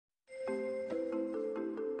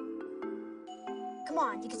Come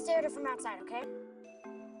on, you can stare at it from outside, okay?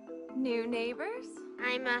 New neighbors?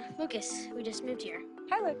 I'm, Lucas. We just moved here.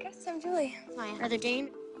 Hi, Lucas. I'm Julie. My brother Dane,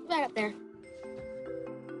 right up there.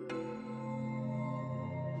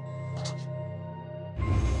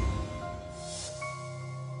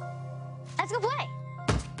 Let's go play!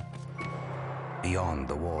 Beyond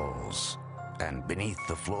the walls and beneath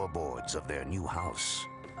the floorboards of their new house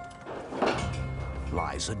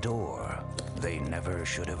lies a door they never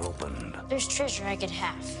should have opened. There's treasure I could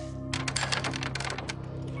have.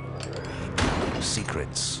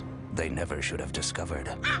 Secrets they never should have discovered.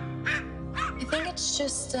 I think it's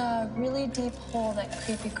just a really deep hole that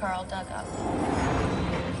Creepy Carl dug up.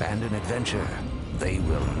 And an adventure they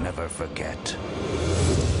will never forget.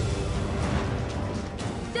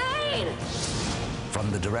 Dane!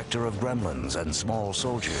 From the director of Gremlins and Small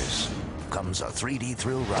Soldiers comes a 3D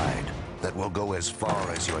thrill ride that will go as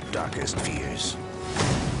far as your darkest fears.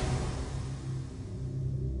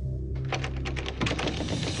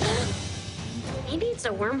 Maybe it's a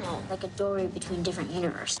wormhole, like a doorway between different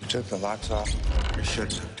universes. You took the locks off. You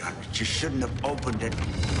shouldn't have done it. You shouldn't have opened it.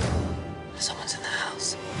 Someone's in the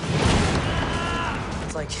house.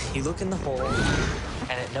 It's like you look in the hole,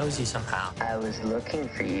 and it knows you somehow. I was looking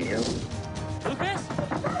for you. Lucas?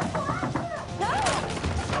 No!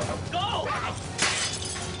 Go!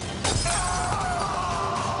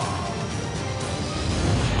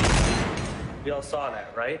 We all saw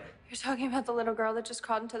that, right? You're talking about the little girl that just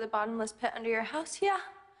crawled into the bottomless pit under your house? Yeah.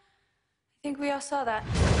 I think we all saw that.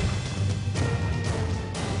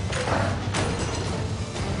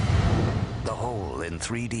 The Hole in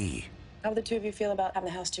 3D. How do the two of you feel about having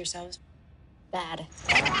the house to yourselves? Bad.